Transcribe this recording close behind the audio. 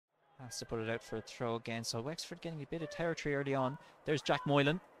Wants to put it out for a throw again. So Wexford getting a bit of territory early on. There's Jack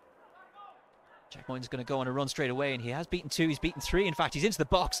Moylan. Jack Moylan's going to go on a run straight away, and he has beaten 2. He's beaten 3. In fact, he's into the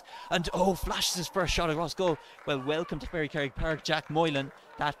box, and flashes his first shot across goal. Well, welcome to Ferrycarrig Park, Jack Moylan.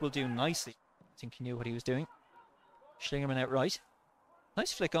 That will do nicely. I think he knew what he was doing. Schlingerman out right.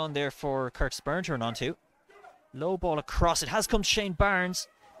 Nice flick on there for Kurt Spurn to run onto. Low ball across. It has come to Shane Barnes,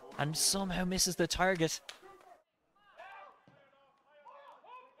 and somehow misses the target.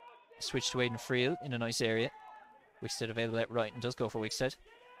 Switch to Aidan Friel in a nice area. Wickstead available out right and does go for Wickstead.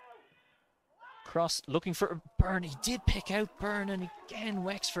 Cross looking for Byrne. He did pick out Byrne, and again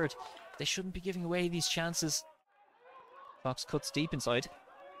Wexford. They shouldn't be giving away these chances. Fox cuts deep inside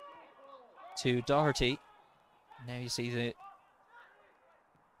to Doherty. Now you see the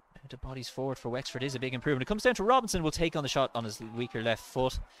bodies forward for Wexford is a big improvement. It comes down to Robinson. Will take on the shot on his weaker left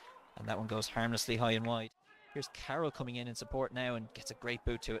foot, and that one goes harmlessly high and wide. Here's Carroll coming in support now and gets a great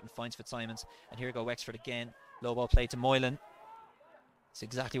boot to it and finds Fitzsimons. And here go Wexford again. Low ball play to Moylan. It's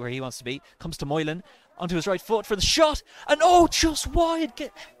exactly where he wants to be. Comes to Moylan onto his right foot for the shot, and just wide.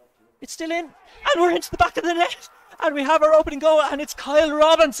 It's still in, and we're into the back of the net, and we have our opening goal, and it's Kyle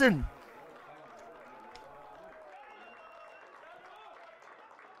Robinson.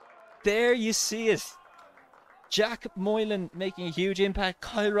 There you see it. Jack Moylan making a huge impact.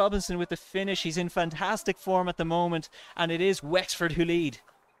 Kyle Robinson with the finish. He's in fantastic form at the moment, and it is Wexford who lead.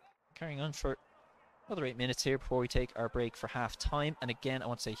 Carrying on for another 8 minutes here before we take our break for half time. And again, I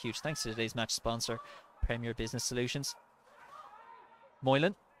want to say a huge thanks to today's match sponsor, Premier Business Solutions.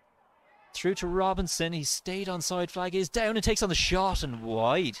 Moylan through to Robinson. He's stayed on side, flag is down, and takes on the shot and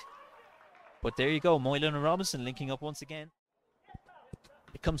wide. But there you go, Moylan and Robinson linking up once again.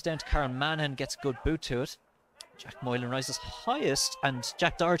 It comes down to Karen Manhan, gets a good boot to it. Jack Moylan rises highest, and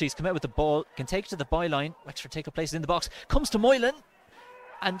Jack Doherty's come out with the ball, can take it to the byline. Wexford take a place in the box, comes to Moylan,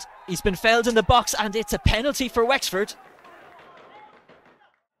 and he's been fouled in the box, and it's a penalty for Wexford.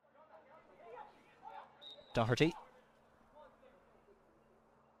 Doherty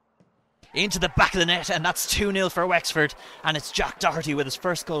into the back of the net, and that's 2-0 for Wexford, and it's Jack Doherty with his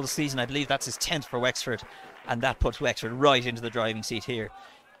first goal of the season. I believe that's his 10th for Wexford, and that puts Wexford right into the driving seat here.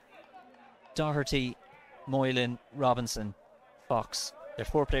 Doherty, Moylan, Robinson, Fox. They're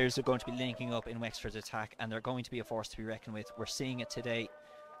 4 players who are going to be linking up in Wexford's attack, and they're going to be a force to be reckoned with. We're seeing it today.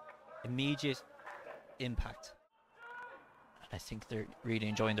 Immediate impact. And I think they're really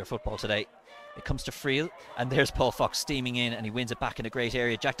enjoying their football today. It comes to Friel, and there's Paul Fox steaming in, and he wins it back in a great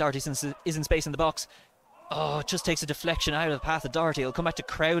area. Jack Doherty is in space in the box. It just takes a deflection out of the path of Doherty. It'll come back to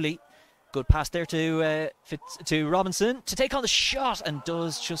Crowley. Good pass there to Robinson to take on the shot, and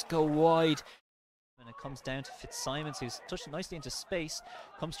does just go wide. And it comes down to Fitzsimons, who's touched it nicely into space.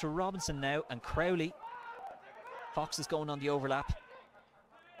 Comes to Robinson now, and Crowley. Fox is going on the overlap.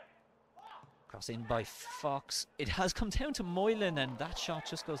 Cross in by Fox. It has come down to Moylan, and that shot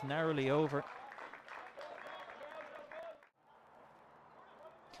just goes narrowly over.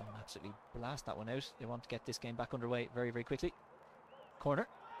 Can absolutely blast that one out. They want to get this game back underway very, very quickly. Corner.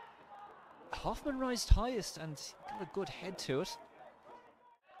 Hoffman rised highest and got a good head to it.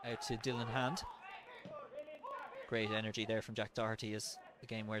 Out to Dylan Hand. Great energy there from Jack Doherty as the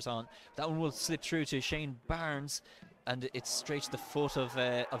game wears on. That one will slip through to Shane Barnes, and it's straight to the foot of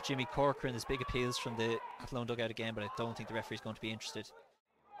Jimmy Corcoran. There's big appeals from the Athlone dugout again, but I don't think the referee's going to be interested.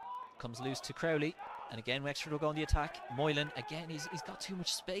 Comes loose to Crowley, and again Wexford will go on the attack. Moylan, again, he's got too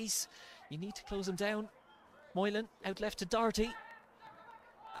much space. You need to close him down. Moylan out left to Doherty.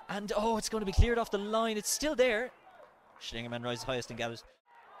 And it's going to be cleared off the line. It's still there. Schlingerman rises highest and gathers.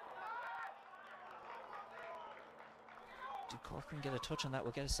 Did Corcoran get a touch on that?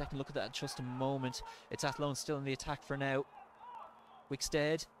 We'll get a second look at that in just a moment. It's Athlone still in the attack for now.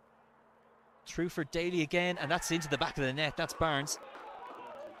 Wickstead through for Daly again, and that's into the back of the net. That's Barnes.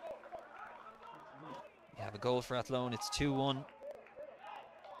 You have a goal for Athlone. It's 2-1.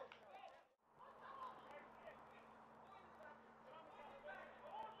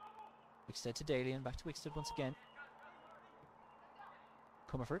 Wickstead to Daly, and back to Wickstead once again.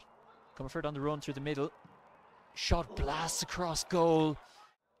 Comerford on the run through the middle. Shot blasts across goal.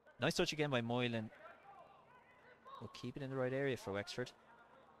 Nice touch again by Moylan. We'll keep it in the right area for Wexford.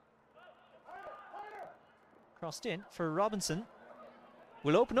 Crossed in for Robinson.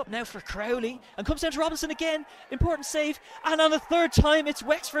 Will open up now for Crowley, and comes down to Robinson again. Important save, and on the third time it's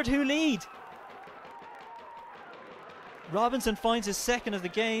Wexford who lead. Robinson finds his second of the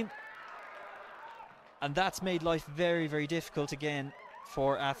game, and that's made life very, very difficult again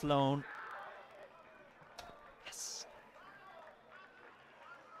for Athlone. Yes.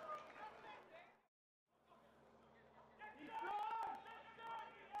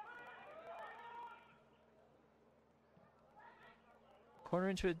 Corner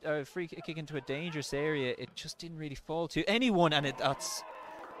into a free kick into a dangerous area. It just didn't really fall to anyone, and that's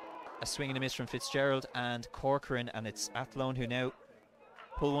a swing and a miss from Fitzgerald and Corcoran, and it's Athlone who now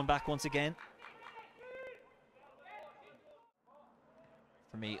pull one back once again.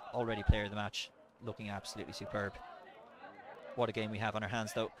 For me, already player of the match, looking absolutely superb. What a game we have on our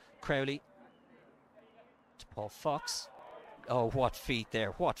hands, though. Crowley to Paul Fox. Oh, what feet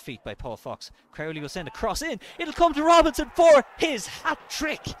there. What feet by Paul Fox. Crowley will send a cross in. It'll come to Robinson for his hat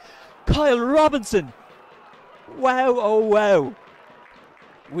trick. Kyle Robinson. Wow, oh wow.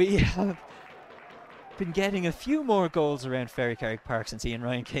 We have been getting a few more goals around Ferrycarrig Park since Ian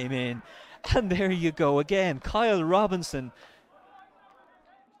Ryan came in. And there you go again. Kyle Robinson.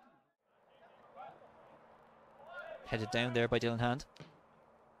 Headed down there by Dylan Hand.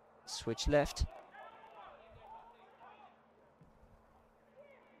 Switch left.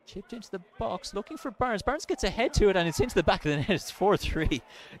 Chipped into the box, looking for Barnes. Barnes gets ahead to it, and it's into the back of the net. It's 4-3.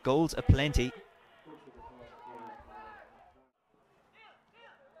 Goals aplenty.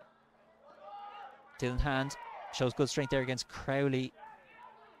 Dylan Hand shows good strength there against Crowley.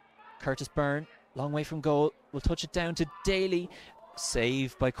 Curtis Byrne, long way from goal. Will touch it down to Daly.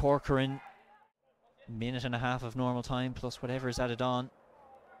 Save by Corcoran. Minute and a half of normal time, plus whatever is added on.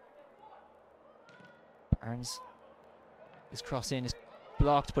 Barnes. His cross in is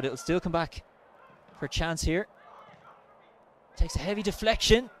blocked, but it'll still come back for a chance here. Takes a heavy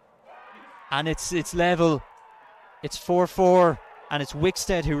deflection, and it's level. It's 4-4, and it's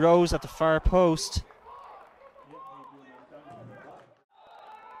Wickstead who rose at the far post.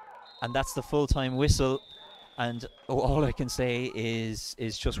 And that's the full-time whistle, and all I can say is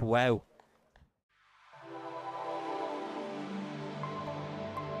just wow.